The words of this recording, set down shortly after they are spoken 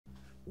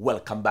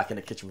Welcome back in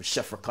the kitchen with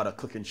Chef Ricardo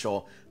cooking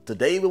show.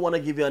 Today we want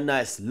to give you a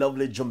nice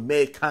lovely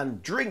Jamaican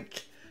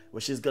drink,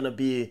 which is going to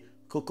be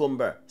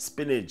cucumber,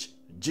 spinach,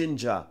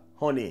 ginger,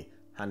 honey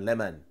and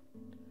lemon.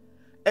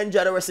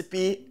 Enjoy the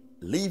recipe,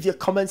 leave your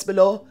comments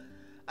below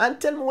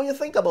and tell me what you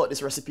think about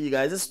this recipe,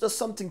 guys. It's just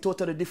something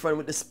totally different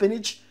with the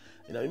spinach.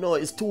 You know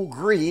it's too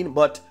green,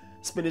 but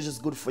spinach is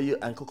good for you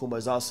and cucumber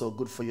is also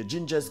good for you.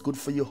 Ginger is good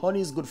for you,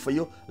 honey is good for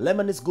you,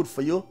 lemon is good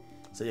for you.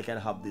 So you can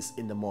have this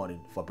in the morning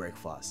for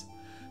breakfast.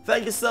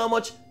 Thank you so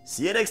much.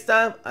 See you next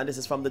time. And this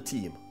is from the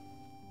team.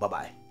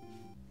 Bye-bye.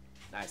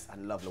 Nice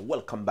and lovely.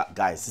 Welcome back,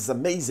 guys. It's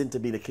amazing to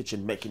be in the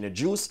kitchen making your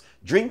juice,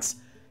 drinks,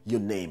 you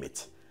name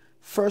it.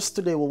 First,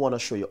 today we want to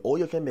show you how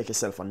you can make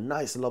yourself a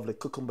nice, lovely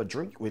cucumber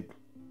drink with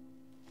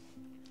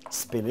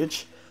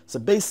spinach. So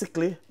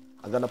basically,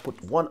 I'm going to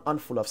put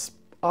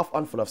half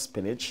handful of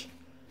spinach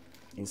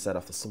inside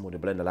of the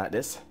smoothie blender like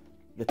this.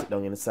 Get it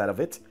down inside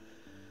of it.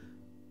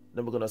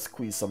 Then we're going to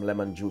squeeze some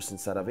lemon juice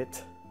inside of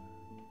it.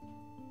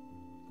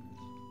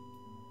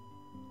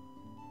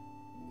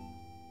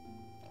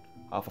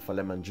 Half of a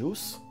lemon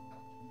juice.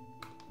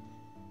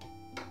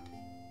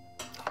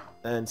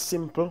 And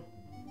simple.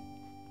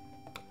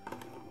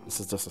 This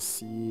is just a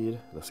seed.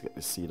 Let's get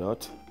the seed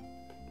out.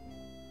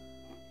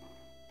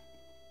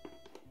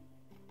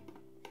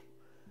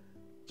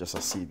 Just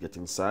a seed get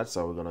inside,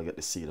 so we're gonna get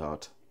the seed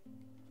out.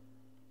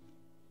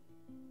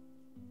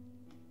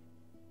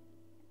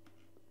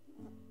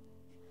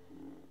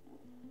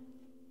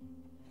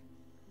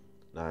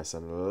 Nice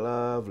and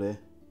lovely.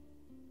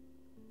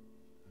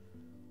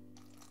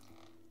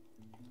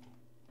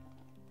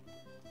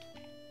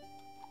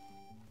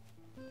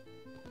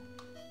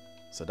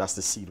 So that's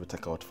the seed we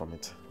take out from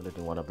it. We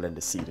didn't want to blend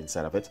the seed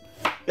inside of it.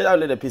 Get out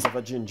a little piece of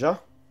a ginger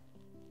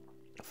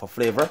for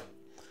flavor.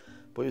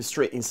 Put it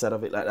straight inside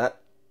of it like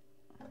that.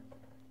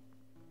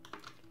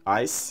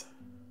 Ice.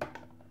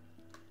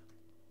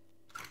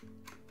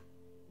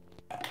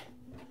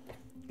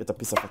 Get a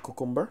piece of a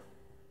cucumber.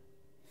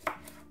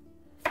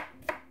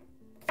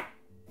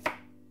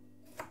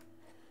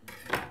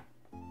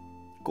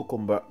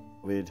 Cucumber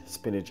with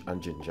spinach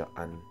and ginger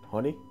and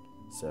honey.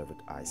 Serve with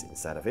ice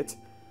inside of it.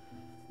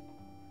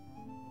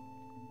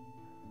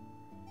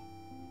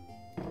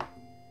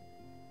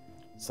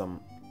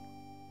 Some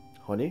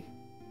honey,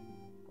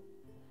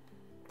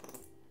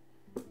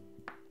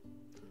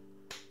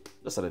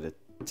 just a little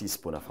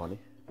teaspoon of honey,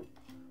 a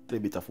little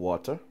bit of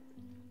water,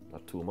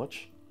 not too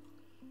much.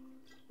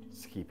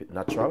 Just keep it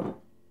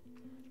natural.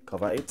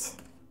 Cover it,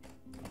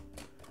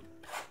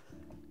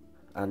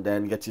 and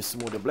then get your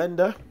smoothie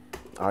blender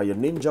or your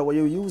Ninja what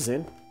you're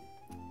using,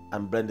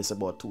 and blend this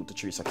about 2 to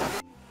 3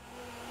 seconds.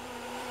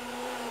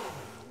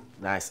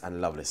 Nice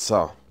and lovely.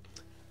 So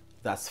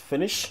that's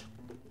finished.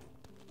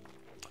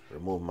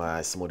 Remove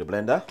my smoothie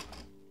blender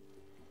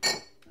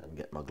and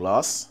get my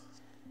glass,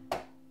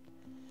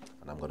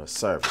 and I'm gonna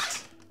serve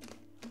it.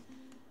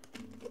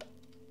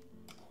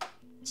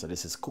 So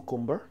this is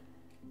cucumber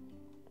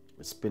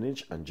with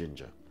spinach and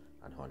ginger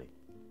and honey.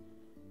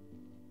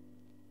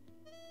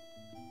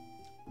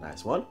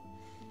 Nice one.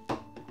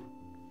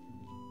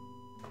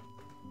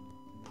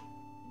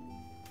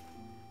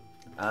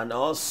 And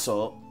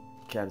also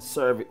can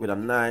serve it with a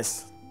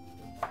nice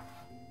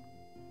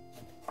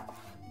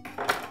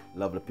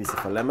lovely piece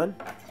of a lemon,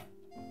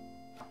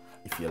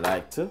 if you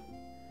like to.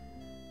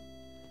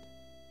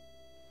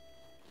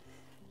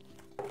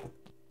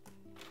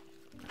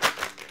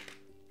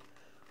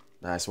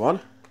 Nice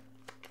one.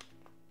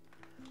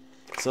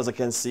 So as I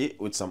can see,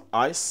 with some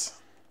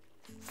ice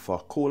for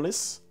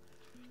coolness.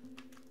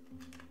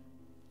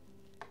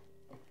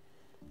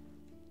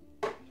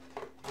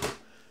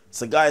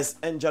 So guys,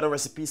 enjoy the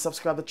recipe,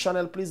 subscribe to the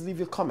channel, please leave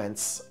your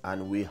comments,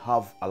 and we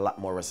have a lot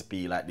more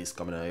recipe like this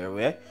coming on your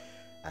way.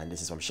 And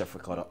this is from Chef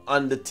Ricardo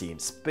and the team.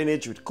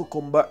 Spinach with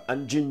cucumber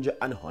and ginger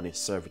and honey,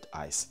 served with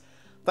ice.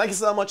 Thank you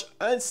so much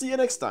and see you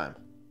next time.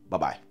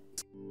 Bye-bye.